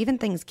visual. And there are even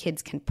things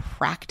kids can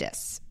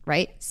practice,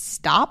 right?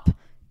 Stop,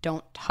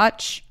 don't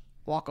touch,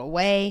 walk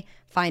away,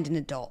 find an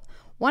adult.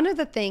 One of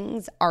the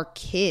things our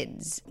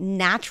kids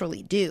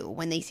naturally do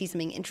when they see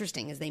something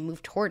interesting is they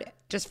move toward it,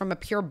 just from a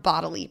pure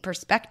bodily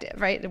perspective,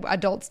 right?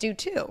 Adults do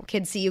too.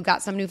 Kids see you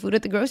got some new food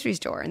at the grocery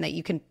store and that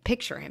you can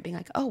picture him being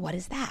like, oh, what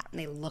is that? And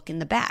they look in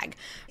the bag.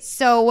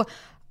 So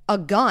a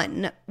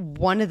gun,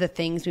 one of the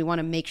things we want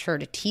to make sure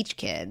to teach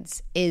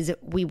kids is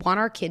we want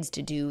our kids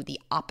to do the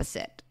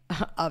opposite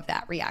of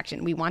that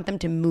reaction. We want them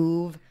to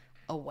move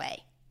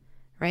away,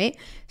 right?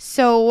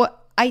 So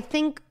I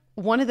think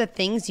one of the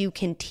things you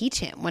can teach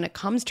him when it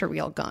comes to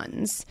real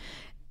guns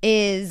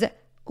is,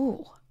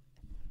 ooh,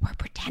 we're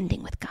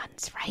pretending with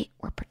guns, right?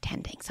 We're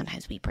pretending.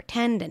 Sometimes we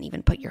pretend and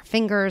even put your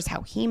fingers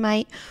how he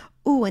might.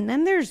 Ooh, and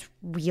then there's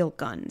real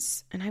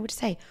guns. And I would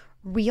say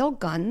real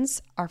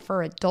guns are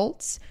for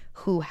adults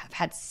who have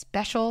had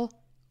special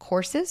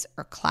courses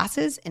or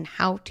classes in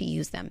how to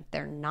use them.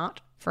 They're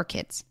not for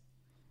kids,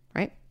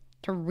 right?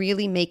 To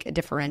really make a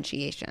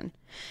differentiation.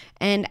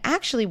 And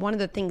actually, one of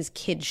the things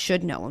kids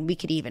should know, and we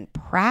could even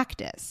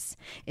practice,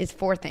 is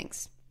 4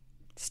 things.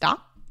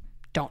 Stop,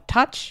 don't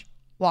touch,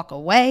 walk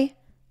away,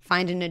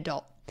 find an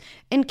adult.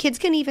 And kids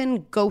can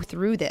even go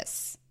through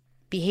this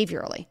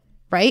behaviorally,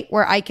 right?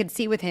 Where I could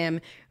see with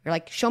him, you're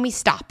like, show me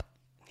stop.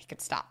 He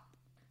could stop.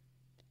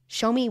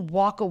 Show me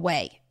walk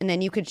away. And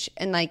then you could,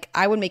 and like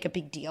I would make a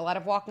big deal out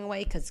of walking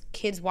away because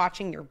kids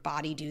watching your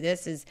body do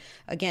this is,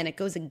 again, it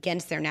goes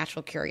against their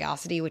natural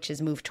curiosity, which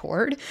is move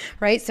toward,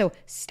 right? So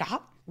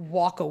stop,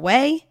 walk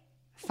away,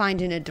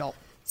 find an adult.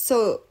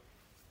 So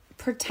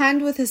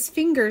pretend with his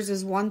fingers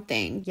is one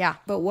thing. Yeah.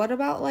 But what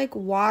about like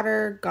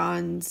water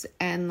guns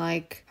and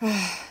like,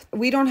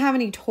 we don't have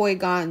any toy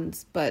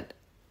guns, but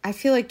I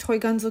feel like toy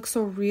guns look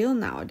so real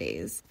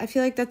nowadays. I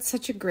feel like that's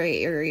such a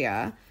gray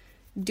area.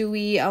 Do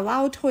we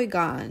allow toy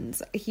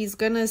guns? He's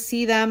gonna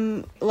see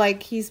them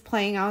like he's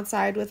playing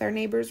outside with our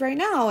neighbors right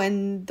now,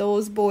 and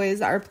those boys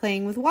are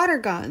playing with water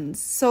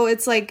guns. So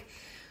it's like,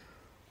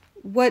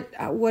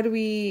 how do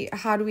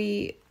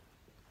we,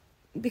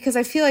 because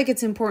I feel like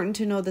it's important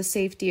to know the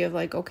safety of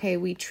like, okay,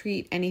 we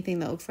treat anything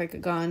that looks like a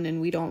gun and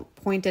we don't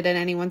point it at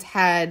anyone's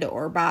head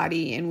or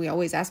body, and we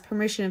always ask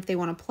permission if they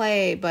want to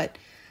play, but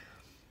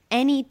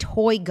any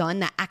toy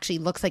gun that actually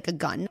looks like a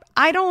gun,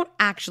 I don't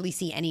actually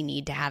see any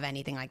need to have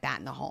anything like that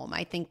in the home.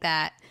 I think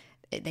that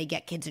they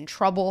get kids in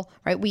trouble,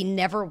 right? We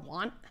never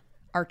want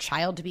our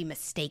child to be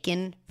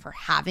mistaken for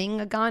having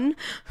a gun,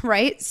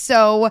 right?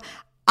 So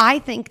I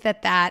think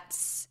that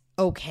that's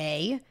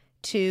okay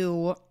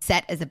to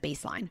set as a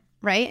baseline,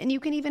 right? And you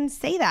can even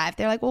say that if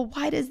they're like, well,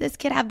 why does this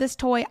kid have this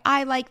toy?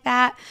 I like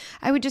that.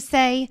 I would just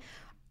say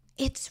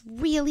it's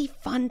really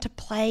fun to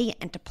play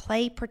and to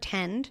play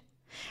pretend.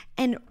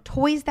 And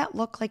toys that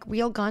look like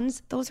real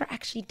guns, those are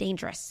actually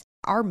dangerous.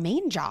 Our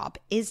main job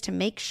is to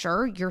make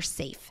sure you're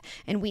safe.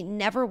 And we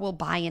never will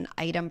buy an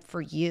item for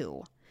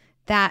you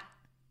that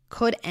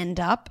could end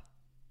up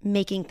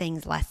making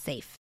things less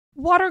safe.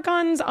 Water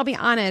guns, I'll be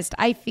honest,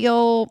 I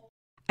feel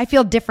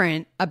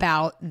different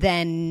about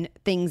than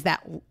things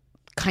that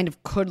kind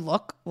of could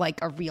look like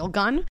a real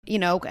gun. You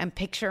know, I'm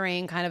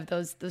picturing kind of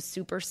those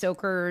super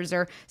soakers,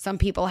 or some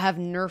people have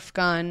Nerf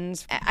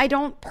guns. I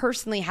don't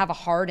personally have a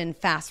hard and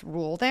fast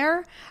rule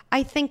there.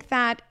 I think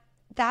that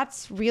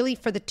that's really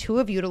for the two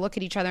of you to look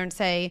at each other and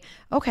say,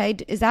 okay,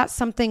 is that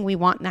something we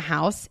want in the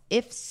house?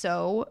 If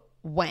so,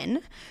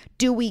 when?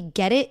 Do we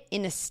get it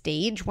in a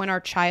stage when our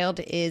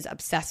child is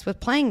obsessed with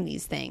playing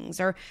these things?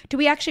 Or do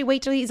we actually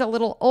wait till he's a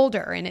little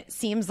older and it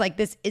seems like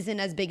this isn't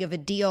as big of a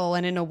deal,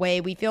 and in a way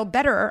we feel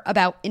better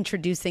about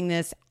introducing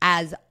this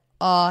as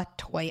a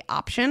toy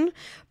option,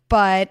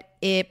 but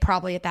it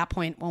probably at that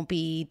point won't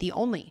be the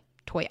only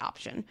toy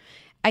option.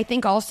 I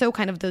think also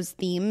kind of those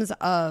themes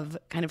of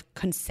kind of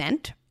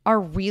consent are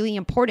really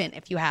important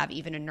if you have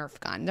even a Nerf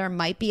gun. There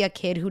might be a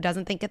kid who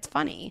doesn't think it's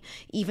funny,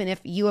 even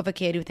if you have a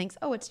kid who thinks,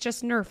 oh, it's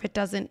just Nerf, it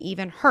doesn't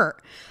even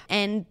hurt.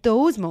 And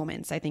those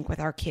moments, I think, with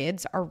our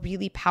kids are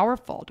really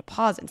powerful to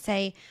pause and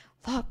say,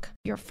 look,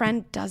 your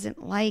friend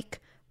doesn't like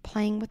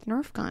playing with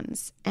Nerf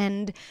guns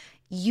and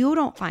you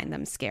don't find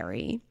them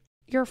scary.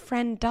 Your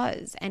friend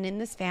does. And in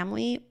this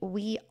family,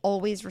 we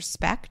always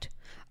respect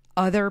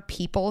other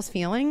people's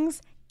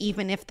feelings,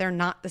 even if they're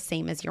not the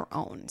same as your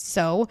own.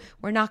 So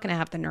we're not going to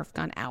have the Nerf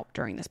gun out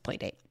during this play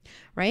date,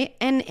 right?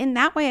 And in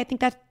that way, I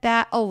think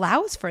that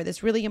allows for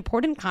this really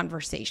important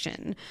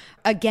conversation.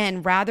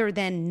 Again, rather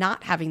than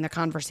not having the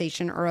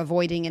conversation or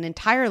avoiding it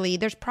entirely,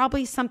 there's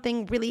probably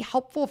something really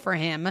helpful for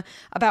him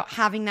about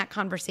having that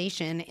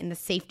conversation in the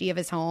safety of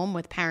his home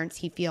with parents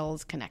he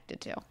feels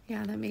connected to.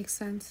 Yeah, that makes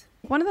sense.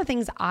 One of the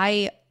things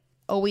I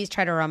always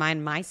try to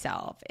remind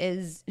myself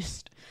is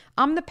just,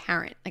 I'm the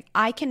parent. Like,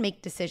 I can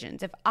make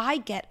decisions. If I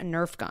get a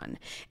Nerf gun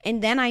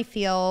and then I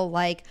feel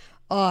like,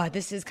 oh,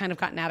 this has kind of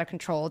gotten out of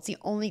control, it's the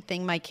only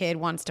thing my kid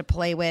wants to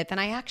play with, and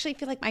I actually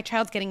feel like my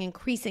child's getting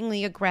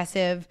increasingly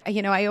aggressive.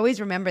 You know, I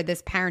always remember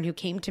this parent who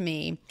came to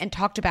me and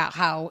talked about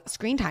how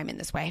screen time in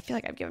this way, I feel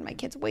like I've given my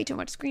kids way too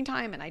much screen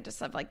time, and I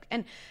just have like,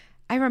 and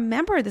I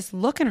remember this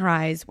look in her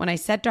eyes when I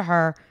said to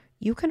her,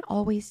 you can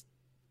always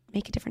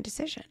make a different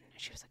decision.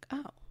 And she was like,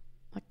 oh.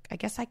 Like, I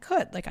guess I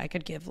could. Like, I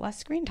could give less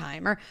screen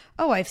time. Or,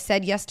 oh, I've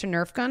said yes to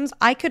Nerf guns.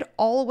 I could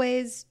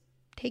always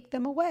take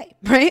them away,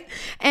 right?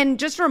 And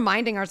just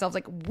reminding ourselves,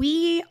 like,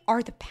 we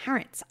are the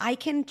parents. I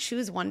can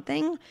choose one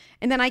thing,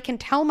 and then I can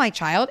tell my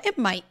child, it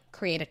might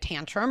create a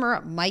tantrum or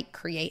it might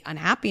create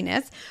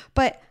unhappiness,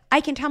 but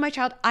I can tell my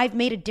child I've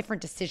made a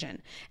different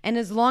decision. And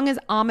as long as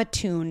I'm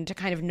attuned to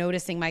kind of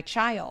noticing my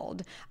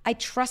child, I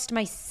trust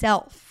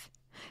myself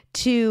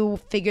to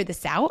figure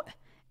this out.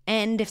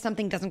 And if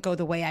something doesn't go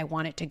the way I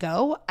want it to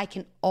go, I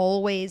can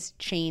always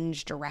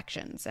change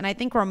directions. And I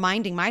think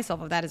reminding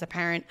myself of that as a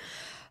parent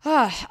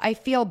I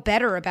feel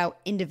better about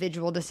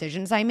individual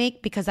decisions I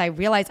make because I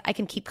realize I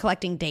can keep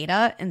collecting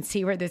data and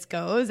see where this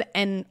goes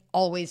and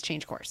always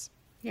change course.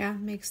 Yeah,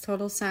 makes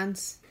total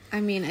sense. I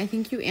mean, I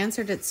think you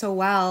answered it so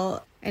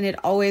well. And it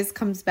always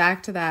comes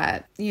back to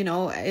that,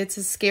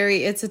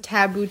 it's a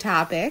taboo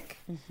topic.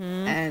 Mm-hmm.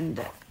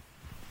 And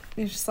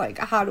it's just like,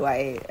 how do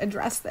I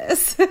address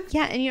this?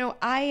 Yeah.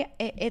 And,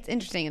 it's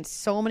interesting. In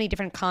so many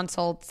different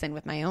consults and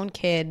with my own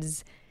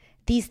kids,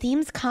 these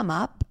themes come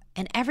up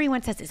and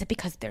everyone says, is it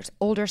because there's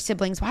older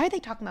siblings? Why are they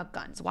talking about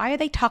guns? Why are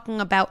they talking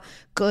about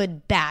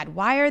good, bad?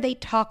 Why are they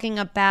talking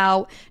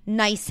about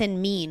nice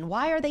and mean?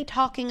 Why are they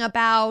talking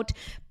about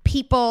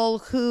people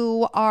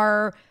who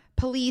are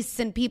police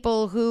and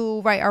people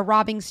who are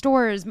robbing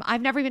stores?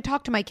 I've never even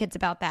talked to my kids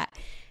about that.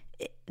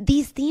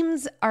 These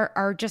themes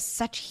are just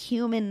such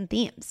human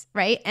themes,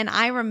 right? And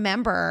I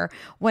remember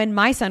when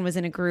my son was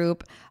in a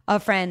group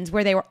of friends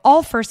where they were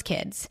all first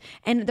kids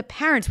and the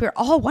parents, we were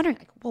all wondering,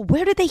 well,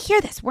 where did they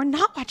hear this? We're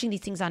not watching these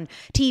things on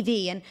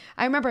TV. And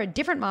I remember a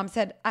different mom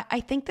said,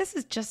 I think this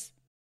is just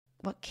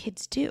what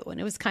kids do. And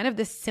it was kind of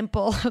this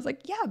simple, I was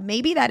like, yeah,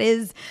 maybe that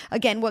is,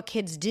 again, what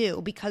kids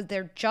do because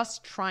they're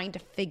just trying to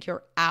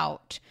figure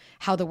out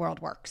how the world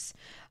works.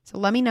 So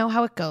let me know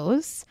how it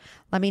goes.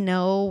 Let me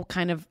know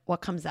kind of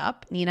what comes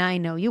up. Nina, I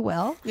know you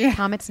will. Yeah.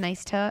 Tom, it's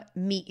nice to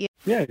meet you.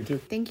 Yeah, you too.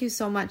 Thank you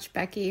so much,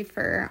 Becky,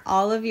 for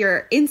all of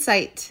your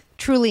insight.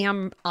 Truly,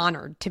 I'm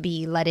honored to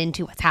be let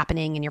into what's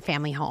happening in your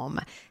family home.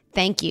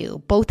 Thank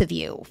you, both of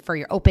you, for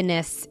your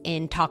openness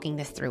in talking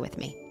this through with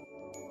me.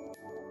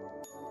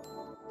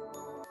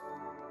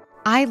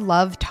 I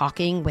love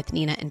talking with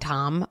Nina and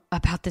Tom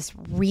about this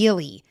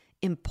really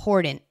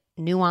important,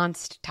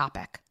 nuanced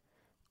topic.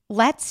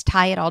 Let's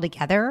tie it all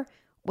together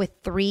with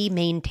 3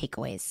 main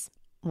takeaways.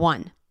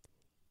 1,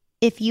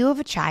 if you have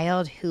a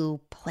child who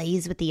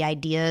plays with the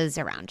ideas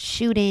around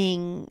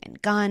shooting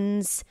and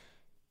guns,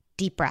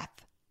 deep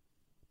breath.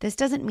 This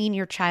doesn't mean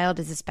your child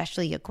is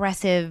especially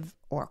aggressive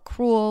or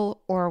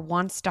cruel or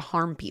wants to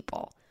harm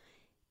people.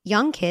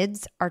 Young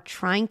kids are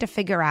trying to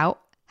figure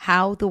out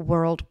how the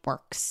world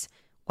works,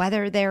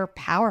 whether they're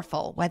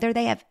powerful, whether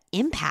they have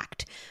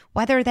impact,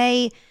 whether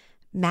they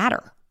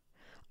matter.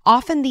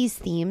 Often these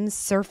themes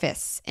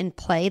surface in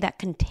play that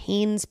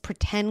contains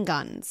pretend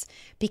guns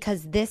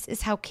because this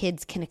is how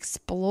kids can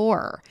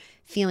explore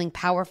feeling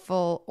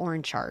powerful or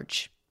in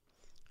charge.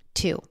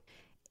 2,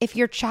 if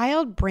your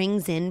child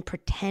brings in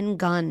pretend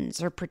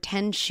guns or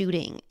pretend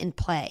shooting in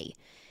play,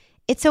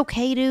 it's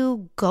okay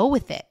to go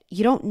with it.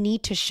 You don't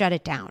need to shut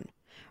it down.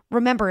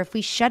 Remember, if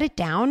we shut it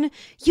down,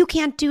 you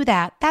can't do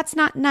that. That's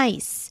not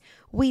nice.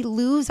 We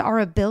lose our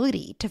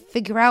ability to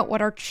figure out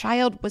what our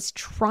child was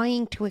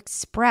trying to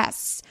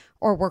express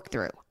or work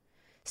through.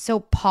 So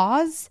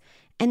pause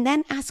and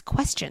then ask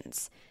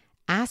questions.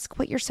 Ask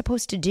what you're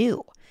supposed to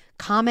do.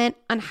 Comment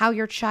on how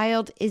your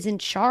child is in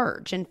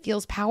charge and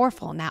feels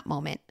powerful in that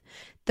moment.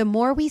 The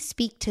more we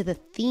speak to the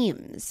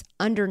themes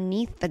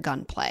underneath the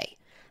gunplay,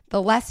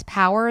 the less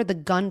power the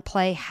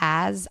gunplay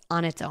has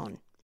on its own.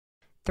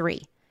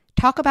 3,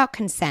 talk about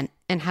consent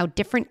and how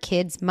different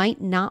kids might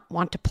not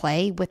want to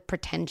play with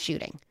pretend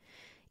shooting.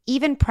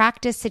 Even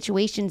practice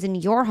situations in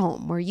your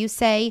home where you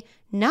say,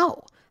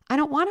 no, I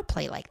don't want to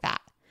play like that.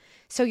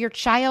 So your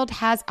child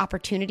has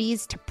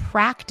opportunities to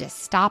practice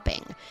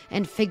stopping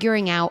and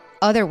figuring out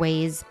other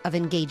ways of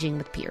engaging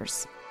with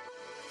peers.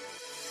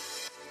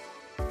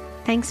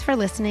 Thanks for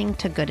listening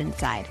to Good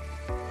Inside.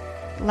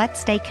 Let's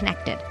stay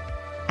connected.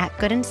 At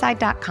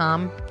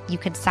goodinside.com, you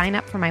can sign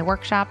up for my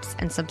workshops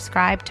and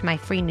subscribe to my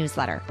free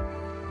newsletter.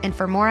 And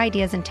for more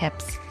ideas and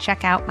tips,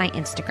 check out my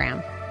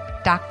Instagram,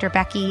 Dr.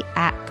 Becky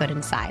at Good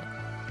Inside.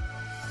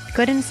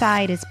 Good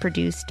Inside is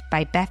produced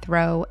by Beth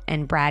Rowe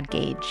and Brad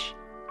Gage,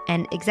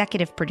 and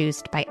executive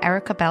produced by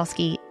Erica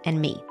Belsky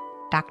and me,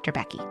 Dr.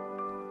 Becky.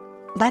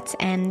 Let's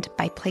end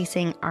by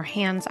placing our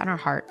hands on our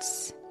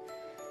hearts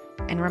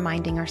and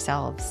reminding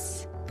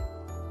ourselves,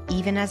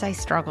 even as I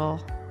struggle,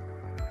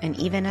 and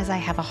even as I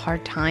have a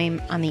hard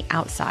time on the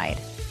outside,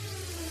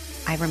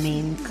 I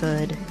remain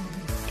good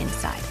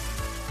inside.